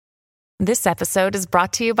This episode is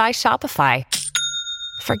brought to you by Shopify.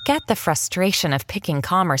 Forget the frustration of picking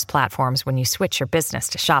commerce platforms when you switch your business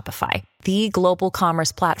to Shopify, the global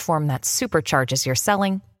commerce platform that supercharges your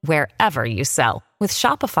selling wherever you sell. With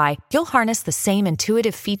Shopify, you'll harness the same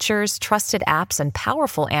intuitive features, trusted apps, and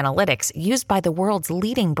powerful analytics used by the world's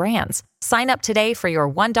leading brands. Sign up today for your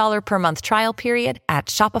 $1 per month trial period at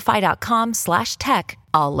shopify.com/tech,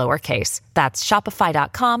 all lowercase. That's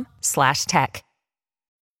shopify.com/tech.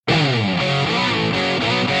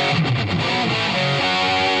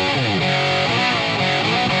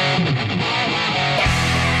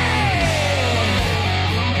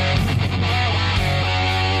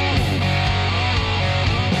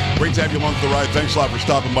 Great to have you along for the ride. Thanks a lot for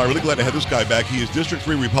stopping by. Really glad to have this guy back. He is District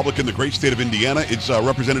 3 Republican, the great state of Indiana. It's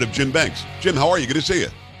Representative Jim Banks. Jim, how are you? Good to see you.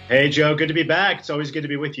 Hey, Joe. Good to be back. It's always good to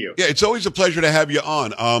be with you. Yeah, it's always a pleasure to have you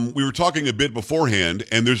on. We were talking a bit beforehand,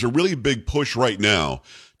 and there's a really big push right now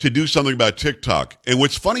to do something about TikTok. And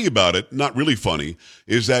what's funny about it, not really funny,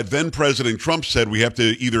 is that then President Trump said we have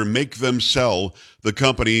to either make them sell the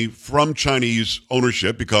company from Chinese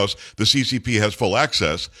ownership because the CCP has full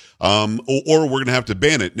access, or we're going to have to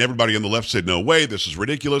ban it. And everybody on the left said, no way, this is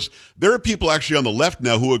ridiculous. There are people actually on the left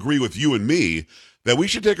now who agree with you and me that we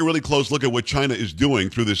should take a really close look at what China is doing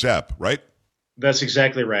through this app, right? That's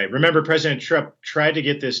exactly right. Remember, President Trump tried to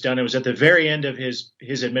get this done. It was at the very end of his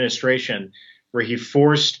administration where he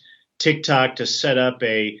forced TikTok to set up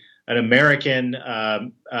an American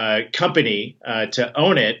company to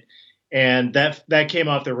own it. And that came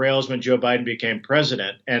off the rails when Joe Biden became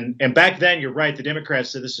president. And back then, you're right, the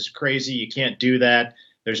Democrats said this is crazy. You can't do that.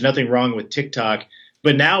 There's nothing wrong with TikTok.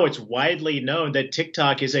 But now it's widely known that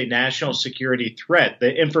TikTok is a national security threat.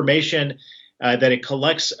 The information that it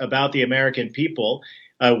collects about the American people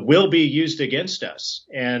will be used against us.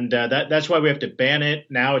 And that's why we have to ban it.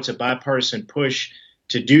 Now it's a bipartisan push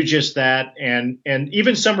to do just that. And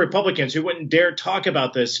even some Republicans who wouldn't dare talk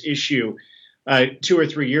about this issue 2 or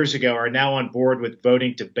 3 years ago are now on board with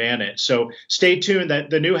voting to ban it. So stay tuned. That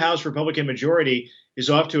the new House Republican majority is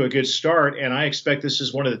off to a good start, and I expect this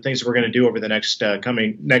is one of the things that we're going to do over the next 2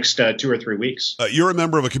 or 3 weeks. You're a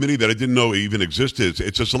member of a committee that I didn't know even existed.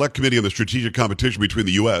 It's a select committee on the strategic competition between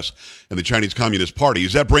the U.S. and the Chinese Communist Party.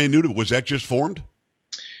 Is that brand new? Was that just formed?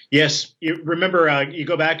 Yes. You remember, you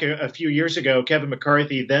go back a few years ago, Kevin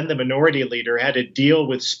McCarthy, then the minority leader, had a deal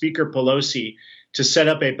with Speaker Pelosi to set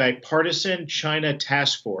up a bipartisan China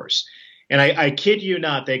task force. And I kid you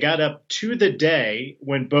not, they got up to the day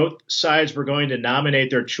when both sides were going to nominate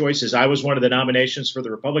their choices. I was one of the nominations for the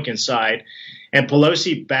Republican side, and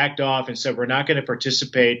Pelosi backed off and said, we're not going to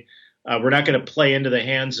participate. We're not going to play into the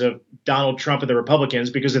hands of Donald Trump and the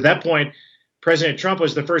Republicans, because at that point, President Trump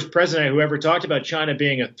was the first president who ever talked about China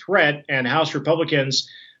being a threat, and House Republicans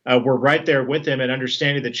were right there with him in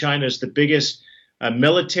understanding that China is the biggest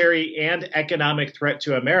military and economic threat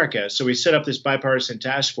to America. So we set up this bipartisan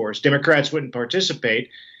task force. Democrats wouldn't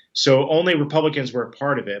participate, so only Republicans were a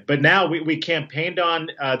part of it. But now we campaigned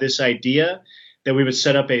on this idea that we would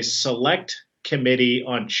set up a select committee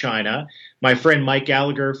on China. My friend Mike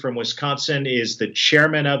Gallagher from Wisconsin is the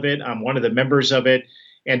chairman of it. I'm one of the members of it.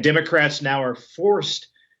 And Democrats now are forced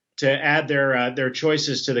to add their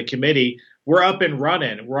choices to the committee. We're up and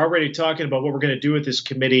running. We're already talking about what we're going to do with this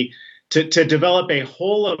committee to develop a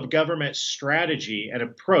whole of government strategy and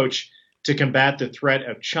approach to combat the threat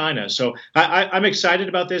of China. So I'm excited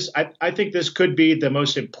about this. I think this could be the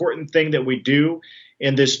most important thing that we do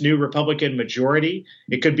in this new Republican majority.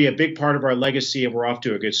 It could be a big part of our legacy, and we're off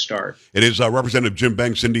to a good start. It is Representative Jim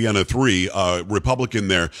Banks, Indiana 3, Republican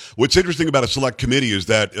there. What's interesting about a select committee is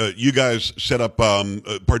that you guys set up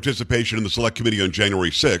participation in the select committee on January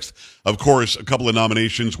 6th. Of course, a couple of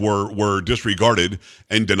nominations were disregarded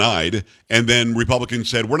and denied, and then Republicans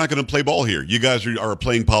said, we're not going to play ball here. You guys are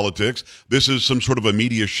playing politics. This is some sort of a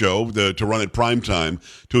media show to run at prime time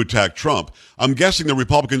to attack Trump. I'm guessing the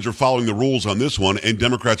Republicans are following the rules on this one, and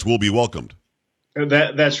Democrats will be welcomed.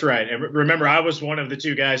 That's right. And remember, I was one of the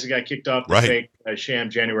two guys that got kicked off the fake sham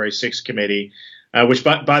January 6th committee, which,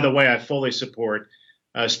 by the way, I fully support.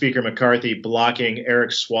 Speaker McCarthy blocking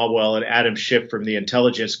Eric Swalwell and Adam Schiff from the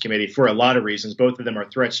Intelligence Committee for a lot of reasons. Both of them are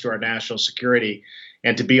threats to our national security.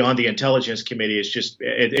 And to be on the Intelligence Committee is just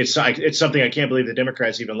it's something I can't believe the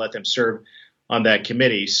Democrats even let them serve on that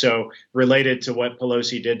committee. So related to what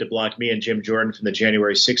Pelosi did to block me and Jim Jordan from the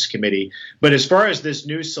January 6th committee. But as far as this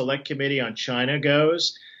new select committee on China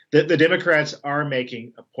goes, the Democrats are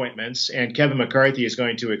making appointments, and Kevin McCarthy is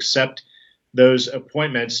going to accept those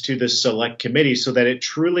appointments to the select committee so that it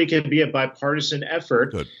truly can be a bipartisan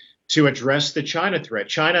effort to address the China threat.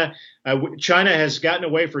 China has gotten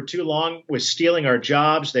away for too long with stealing our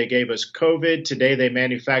jobs. They gave us COVID. Today they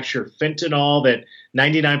manufacture fentanyl. That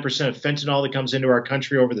 99% of fentanyl that comes into our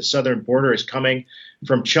country over the southern border is coming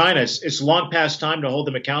from China. It's long past time to hold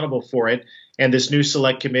them accountable for it. And this new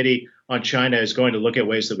select committee on China is going to look at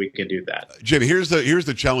ways that we can do that. Jim, here's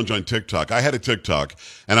the challenge on TikTok. I had a TikTok,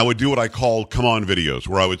 and I would do what I call come on videos,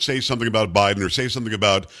 where I would say something about Biden or say something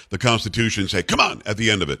about the Constitution, say come on at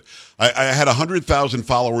the end of it. I had 100,000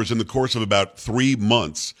 followers in the course of about 3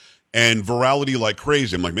 months, and virality like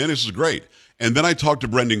crazy. I'm like, man, this is great. And then I talked to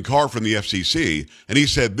Brendan Carr from the FCC, and he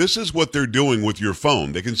said, this is what they're doing with your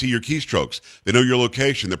phone. They can see your keystrokes. They know your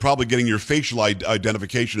location. They're probably getting your facial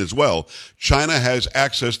identification as well. China has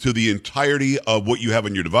access to the entirety of what you have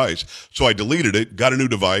on your device. So I deleted it, got a new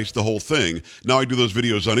device, the whole thing. Now I do those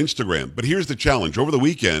videos on Instagram. But here's the challenge. Over the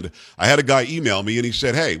weekend, I had a guy email me, and he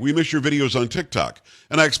said, hey, we miss your videos on TikTok.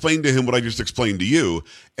 And I explained to him what I just explained to you.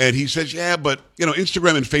 And he says, yeah, but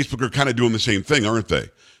Instagram and Facebook are kind of doing the same thing, aren't they?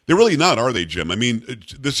 They're really not, are they, Jim? I mean,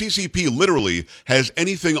 the CCP literally has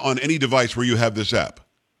anything on any device where you have this app.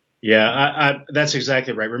 Yeah, that's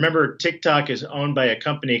exactly right. Remember, TikTok is owned by a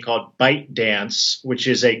company called ByteDance, which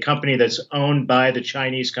is a company that's owned by the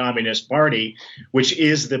Chinese Communist Party, which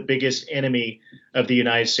is the biggest enemy of the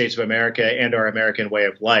United States of America and our American way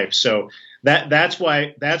of life. So that's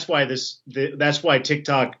why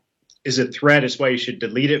TikTok is a threat. It's why you should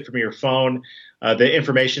delete it from your phone. The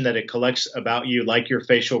information that it collects about you, like your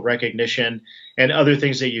facial recognition and other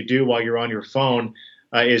things that you do while you're on your phone,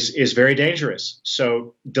 is very dangerous.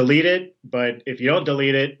 So delete it. But if you don't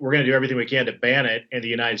delete it, we're going to do everything we can to ban it in the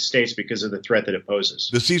United States because of the threat that it poses.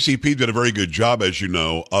 The CCP did a very good job, as you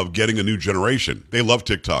know, of getting a new generation. They love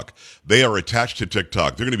TikTok. They are attached to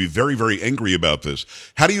TikTok. They're going to be very, very angry about this.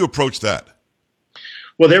 How do you approach that?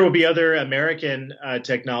 Well, there will be other American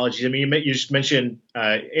technologies. I mean, you just mentioned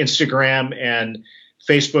Instagram and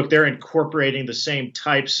Facebook. They're incorporating the same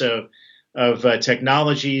types of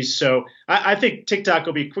technologies. So I think TikTok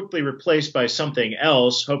will be quickly replaced by something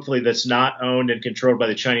else, hopefully that's not owned and controlled by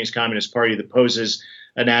the Chinese Communist Party that poses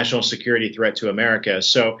a national security threat to America.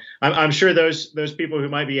 So I'm sure those people who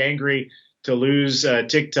might be angry to lose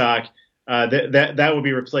TikTok, that will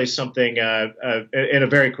be replaced something in a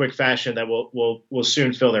very quick fashion that will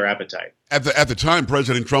soon fill their appetite. At the time,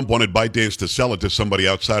 President Trump wanted ByteDance to sell it to somebody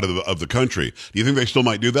outside of the country. Do you think they still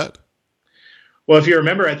might do that? Well, if you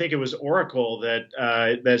remember, I think it was Oracle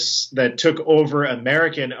that took over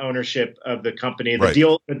American ownership of the company.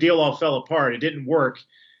 The deal all fell apart. It didn't work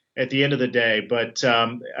at the end of the day. But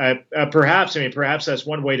perhaps that's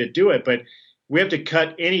one way to do it. But we have to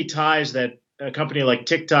cut any ties that a company like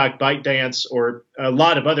TikTok, ByteDance, or a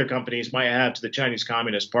lot of other companies might have to the Chinese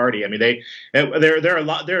Communist Party. I mean,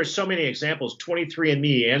 there are so many examples.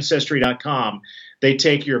 23andMe, Ancestry.com. They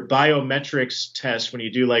take your biometrics test when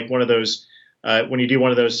you do like one of those.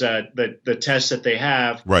 The tests that they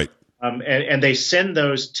have, right? And they send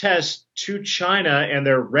those tests to China, and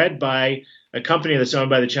they're read by a company that's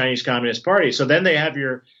owned by the Chinese Communist Party. So then they have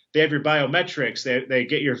your biometrics. They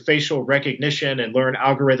get your facial recognition and learn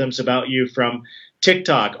algorithms about you from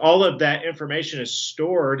TikTok. All of that information is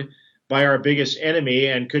stored by our biggest enemy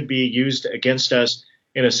and could be used against us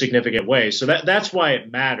in a significant way. So that's why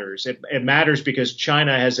it matters. It matters because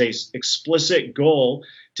China has a explicit goal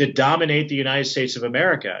to dominate the United States of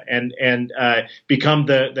America and become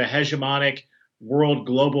the hegemonic world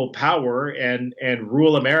global power and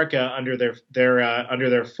rule America under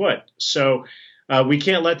their foot. So we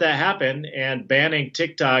can't let that happen. And banning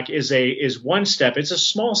TikTok is one step. It's a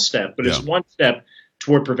small step, but it's one step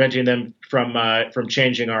toward preventing them from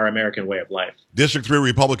changing our American way of life. District 3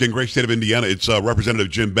 Republican, great state of Indiana. It's Representative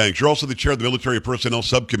Jim Banks. You're also the chair of the Military Personnel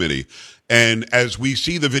Subcommittee. And as we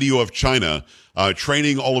see the video of China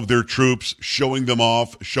training all of their troops, showing them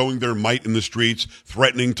off, showing their might in the streets,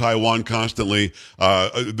 threatening Taiwan constantly,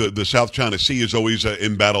 the South China Sea is always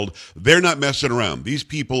embattled. They're not messing around. These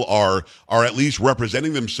people are at least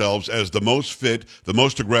representing themselves as the most fit, the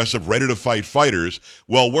most aggressive, ready to fight fighters.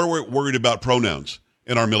 Well, we're worried about pronouns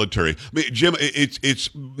in our military. I mean, Jim, it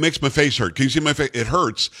makes my face hurt. Can you see my face? It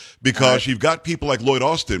hurts because you've got people like Lloyd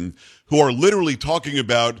Austin who are literally talking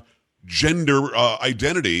about gender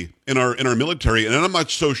identity in our military, and I'm not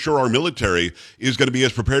so sure our military is going to be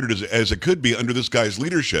as prepared as it could be under this guy's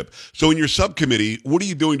leadership. So in your subcommittee, what are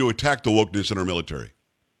you doing to attack the wokeness in our military?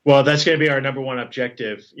 Well, that's going to be our number one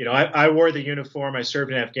objective. You know, I wore the uniform. I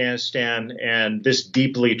served in Afghanistan, and this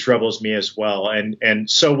deeply troubles me as well. And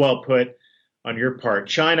so well put on your part.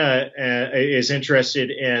 China is interested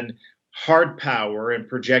in hard power and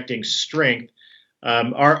projecting strength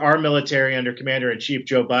Our military under Commander-in-Chief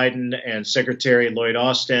Joe Biden and Secretary Lloyd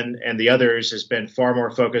Austin and the others has been far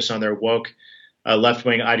more focused on their woke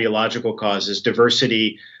left-wing ideological causes,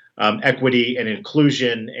 diversity, equity, and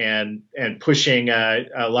inclusion, and pushing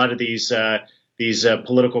a lot of these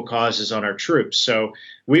political causes on our troops. So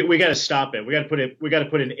we got to stop it. We got to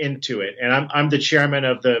put an end to it. And I'm the chairman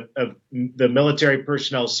of the military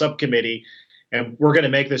personnel subcommittee. And we're going to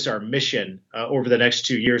make this our mission over the next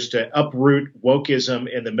 2 years to uproot wokeism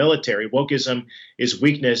in the military. Wokeism is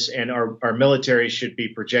weakness, and our military should be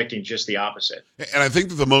projecting just the opposite. And I think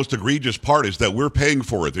that the most egregious part is that we're paying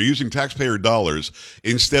for it. They're using taxpayer dollars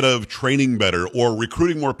instead of training better or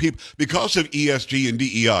recruiting more people. Because of ESG and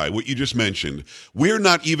DEI, what you just mentioned, we're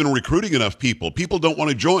not even recruiting enough people. People don't want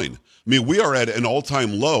to join. I mean, we are at an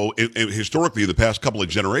all-time low historically the past couple of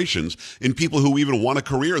generations in people who even want a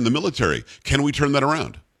career in the military. Can we turn that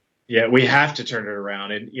around? Yeah, we have to turn it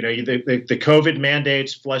around. And, the COVID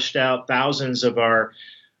mandates flushed out thousands of our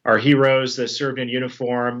heroes that served in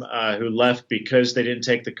uniform who left because they didn't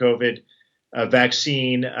take the COVID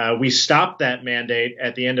vaccine. We stopped that mandate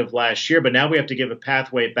at the end of last year, but now we have to give a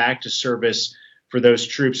pathway back to service for those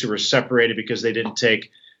troops who were separated because they didn't take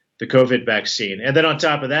the COVID vaccine. And then on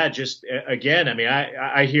top of that, just again, I mean,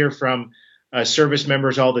 I hear from service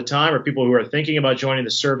members all the time, or people who are thinking about joining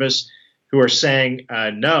the service, who are saying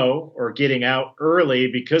no or getting out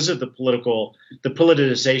early because of the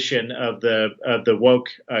politicization of the woke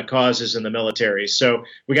causes in the military. So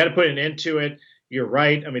we got to put an end to it. You're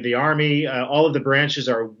right. I mean, the Army, all of the branches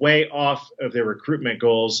are way off of their recruitment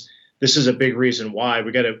goals. This is a big reason why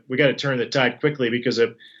we got to turn the tide quickly because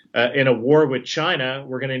of in a war with China,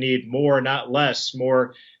 we're going to need more, not less,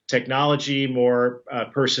 more technology, more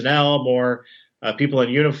personnel, more people in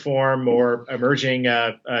uniform, more emerging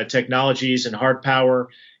technologies and hard power.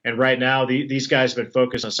 And right now, these guys have been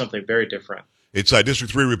focused on something very different. It's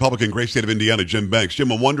District 3 Republican, great state of Indiana, Jim Banks. Jim,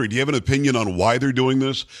 I'm wondering, do you have an opinion on why they're doing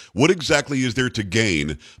this? What exactly is there to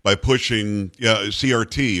gain by pushing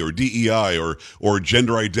CRT or DEI or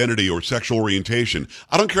gender identity or sexual orientation?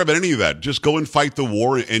 I don't care about any of that. Just go and fight the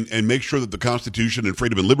war and make sure that the Constitution and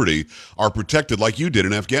freedom and liberty are protected like you did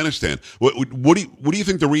in Afghanistan. What do you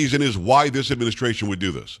think the reason is why this administration would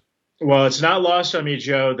do this? Well, it's not lost on me,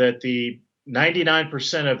 Joe, that the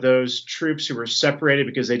 99% of those troops who were separated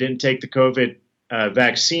because they didn't take the COVID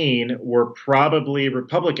vaccine were probably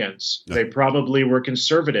Republicans. Yeah. They probably were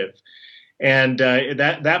conservative. And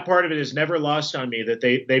that part of it is never lost on me, that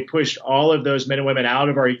they pushed all of those men and women out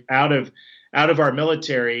of our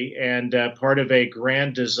military, and part of a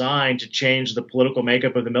grand design to change the political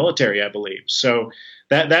makeup of the military, I believe. So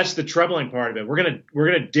that's the troubling part of it.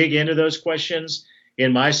 We're gonna dig into those questions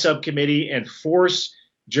in my subcommittee and force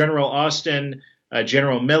General Austin,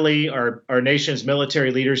 General Milley, our nation's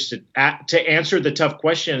military leaders to answer the tough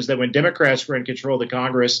questions that when Democrats were in control of the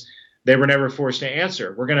Congress, they were never forced to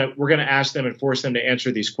answer. We're gonna ask them and force them to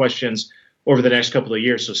answer these questions over the next couple of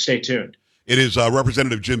years. So stay tuned. It is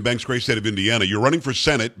Representative Jim Banks, great state of Indiana. You're running for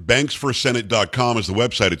Senate. BanksForSenate.com is the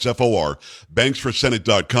website. It's FOR.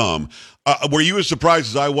 BanksForSenate.com. Were you as surprised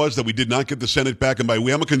as I was that we did not get the Senate back? And by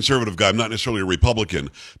we, I'm a conservative guy. I'm not necessarily a Republican,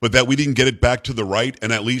 but that we didn't get it back to the right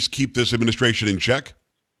and at least keep this administration in check?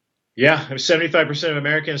 Yeah, 75% of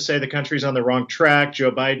Americans say the country's on the wrong track.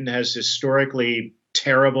 Joe Biden has historically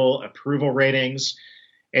terrible approval ratings.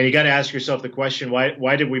 And you got to ask yourself the question,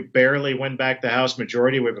 why did we barely win back the House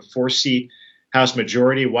majority? We have a 4-seat House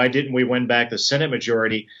majority. Why didn't we win back the Senate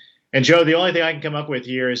majority? And, Joe, the only thing I can come up with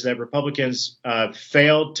here is that Republicans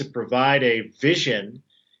failed to provide a vision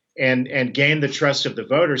and gain the trust of the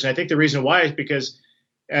voters. And I think the reason why is because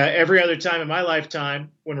every other time in my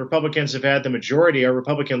lifetime when Republicans have had the majority, our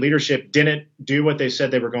Republican leadership didn't do what they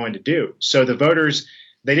said they were going to do. So the voters,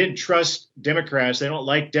 they didn't trust Democrats. They don't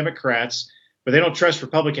like Democrats, but they don't trust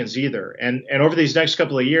Republicans either. And over these next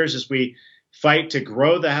couple of years, as we fight to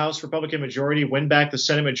grow the House Republican majority, win back the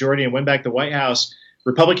Senate majority, and win back the White House,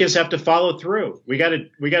 Republicans have to follow through. We got to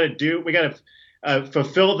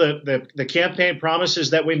fulfill the campaign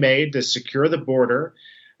promises that we made to secure the border,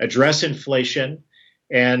 address inflation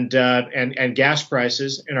and gas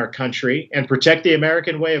prices in our country, and protect the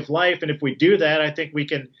American way of life. And if we do that, I think we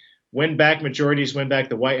can win back majorities, win back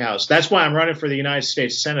the White House. That's why I'm running for the United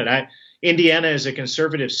States Senate. Indiana is a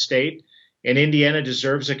conservative state, and Indiana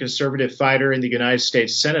deserves a conservative fighter in the United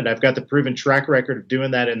States Senate. I've got the proven track record of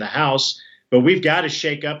doing that in the House. But we've got to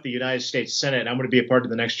shake up the United States Senate. I'm going to be a part of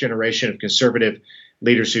the next generation of conservative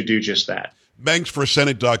leaders who do just that.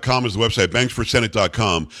 Banksforsenate.com is the website,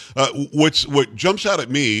 banksforsenate.com. What jumps out at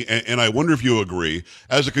me, and I wonder if you agree,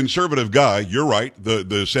 as a conservative guy, you're right,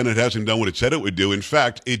 the Senate hasn't done what it said it would do. In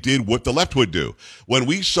fact, it did what the left would do. When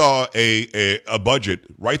we saw a budget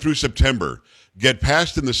right through September get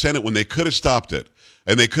passed in the Senate when they could have stopped it,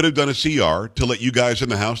 and they could have done a CR to let you guys in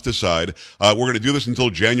the House decide, we're going to do this until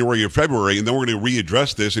January or February, and then we're going to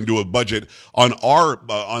readdress this and do a budget on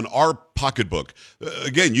our pocketbook.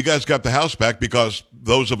 Again, you guys got the House back because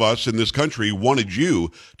those of us in this country wanted you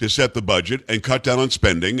to set the budget and cut down on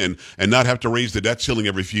spending and not have to raise the debt ceiling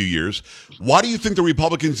every few years. Why do you think the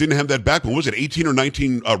Republicans didn't have that back? When was it? 18 or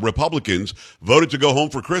 19 Republicans voted to go home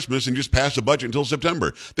for Christmas and just pass the budget until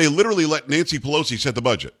September. They literally let Nancy Pelosi set the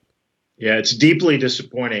budget. Yeah, it's deeply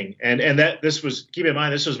disappointing. And that this was, keep in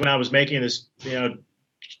mind, this was when I was making this,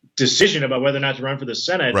 decision about whether or not to run for the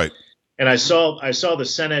Senate. Right. And I saw the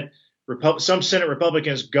Senate, some Senate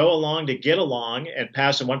Republicans go along to get along and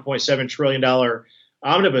pass a $1.7 trillion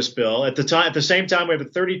omnibus bill. At the same time, we have a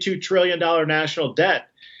 $32 trillion national debt.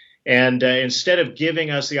 And instead of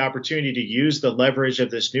giving us the opportunity to use the leverage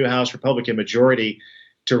of this new House Republican majority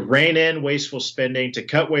to rein in wasteful spending, to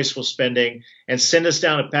cut wasteful spending, and send us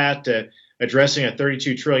down a path to addressing a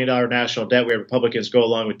 $32 trillion national debt, where Republicans go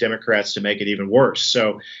along with Democrats to make it even worse.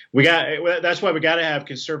 So that's why we got to have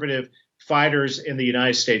conservative fighters in the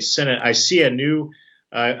United States Senate. I see a new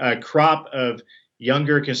crop of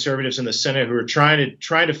younger conservatives in the Senate who are trying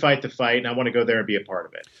to fight the fight, and I want to go there and be a part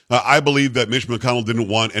of it. I believe that Mitch McConnell didn't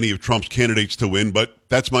want any of Trump's candidates to win, but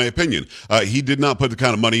that's my opinion. He did not put the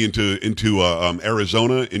kind of money into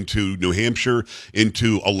Arizona, into New Hampshire,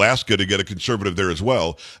 into Alaska to get a conservative there as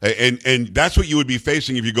well. And that's what you would be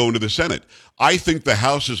facing if you go into the Senate. I think the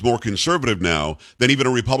House is more conservative now than even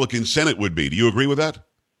a Republican Senate would be. Do you agree with that?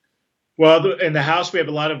 Well, in the House, we have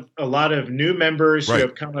a lot of new members right. who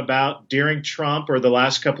have come about during Trump or the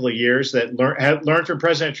last couple of years that have learned from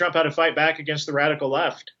President Trump how to fight back against the radical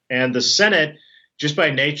left. And the Senate, just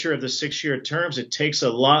by nature of the 6-year terms, it takes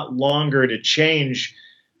a lot longer to change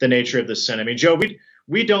the nature of the Senate. I mean, Joe,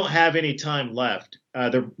 we don't have any time left.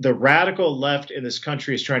 The radical left in this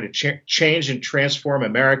country is trying to change and transform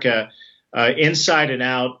America inside and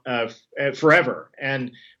out forever.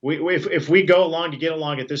 And if we go along to get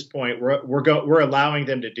along at this point, we're allowing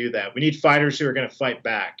them to do that. We need fighters who are going to fight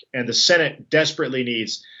back, and the Senate desperately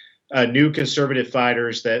needs new conservative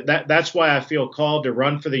fighters. That's why I feel called to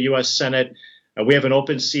run for the U.S. Senate. We have an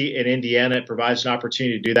open seat in Indiana. It provides an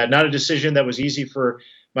opportunity to do that. Not a decision that was easy for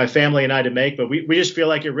my family and I to make, but we just feel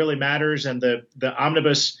like it really matters, and the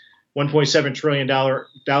omnibus $1.7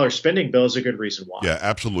 trillion spending bill is a good reason why. Yeah,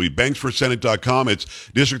 absolutely. Banksforsenate.com. It's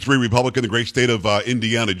District 3 Republican, the great state of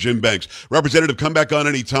Indiana, Jim Banks. Representative, come back on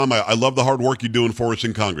anytime. I love the hard work you're doing for us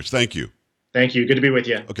in Congress. Thank you. Thank you. Good to be with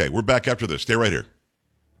you. Okay, we're back after this. Stay right here.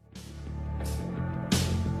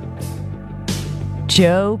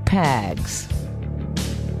 Joe Pags.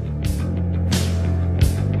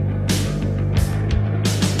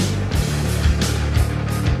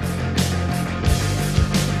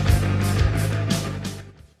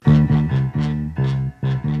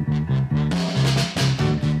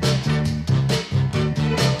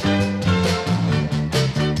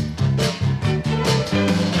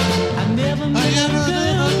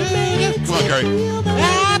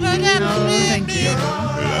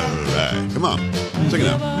 Come on. Sing it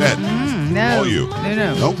out. Go ahead. No. All you.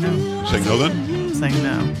 No. Nope. Sing no then? Sing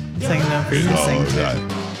no. Sing no. Sing too.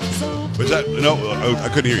 Was that? No, I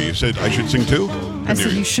couldn't hear you. You said I should sing too? I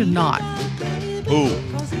said you should not. Ooh.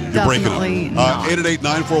 You're Definitely breaking not.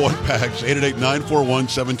 888-941-PAGS,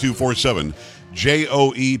 888-941-7247.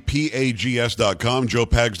 JOEPAGS.com,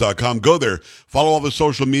 JoePags.com. Go there. Follow all the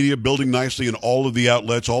social media, Building Nicely, and all of the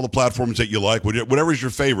outlets, all the platforms that you like. Whatever is your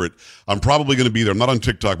favorite, I'm probably going to be there. I'm not on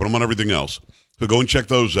TikTok, but I'm on everything else. So go and check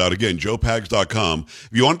those out. Again, JoePags.com. If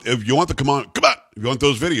you want if you want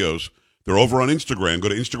those videos, they're over on Instagram. Go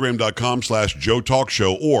to Instagram.com/Joe Talk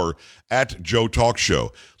Show or @Joe Talk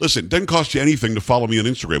Show. Listen, it doesn't cost you anything to follow me on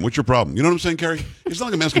Instagram. What's your problem? You know what I'm saying, Carrie? It's not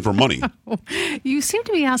like I'm asking for money. You seem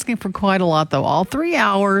to be asking for quite a lot, though. All 3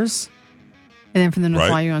 hours, and then for them to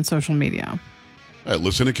follow you on social media.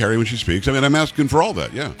 Listen to Carrie when she speaks. I mean, I'm asking for all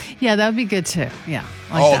that, yeah. Yeah, that would be good, too. Yeah.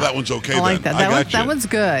 That one's okay, I like then. that. That one's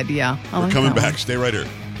good, yeah. We're coming back. Stay right here.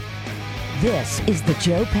 This is the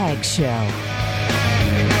Joe Pags Show.